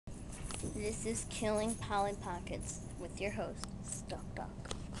This is Killing Polly Pockets with your host, Stuck Duck.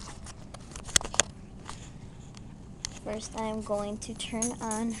 First, I am going to turn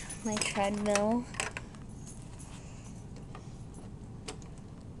on my treadmill.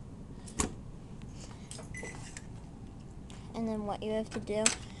 And then what you have to do,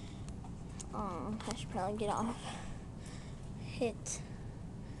 I should probably get off. Hit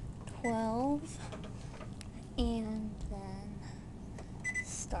 12 and then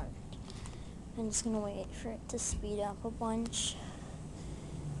start. I'm just going to wait for it to speed up a bunch.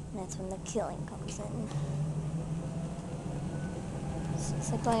 And that's when the killing comes in. So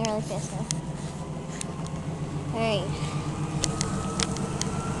it's like going really fast now. Alright.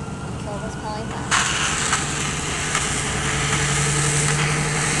 Kill this Polly Pocket.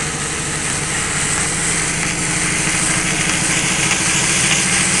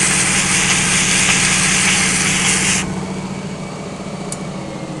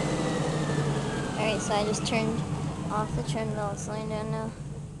 Alright, so I just turned off the treadmill. It's laying down now.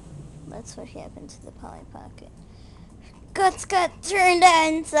 That's what happened to the Polly Pocket. Guts got turned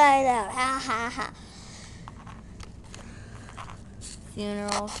inside out. Ha ha ha.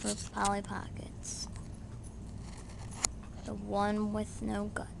 Funeral for Polly Pockets. The one with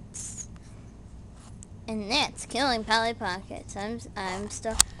no guts. And that's Killing Polly Pockets. I'm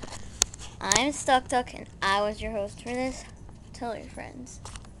Stuck Duck, and I was your host for this. Tell your friends.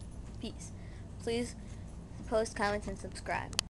 Peace. Please post, comment, and subscribe.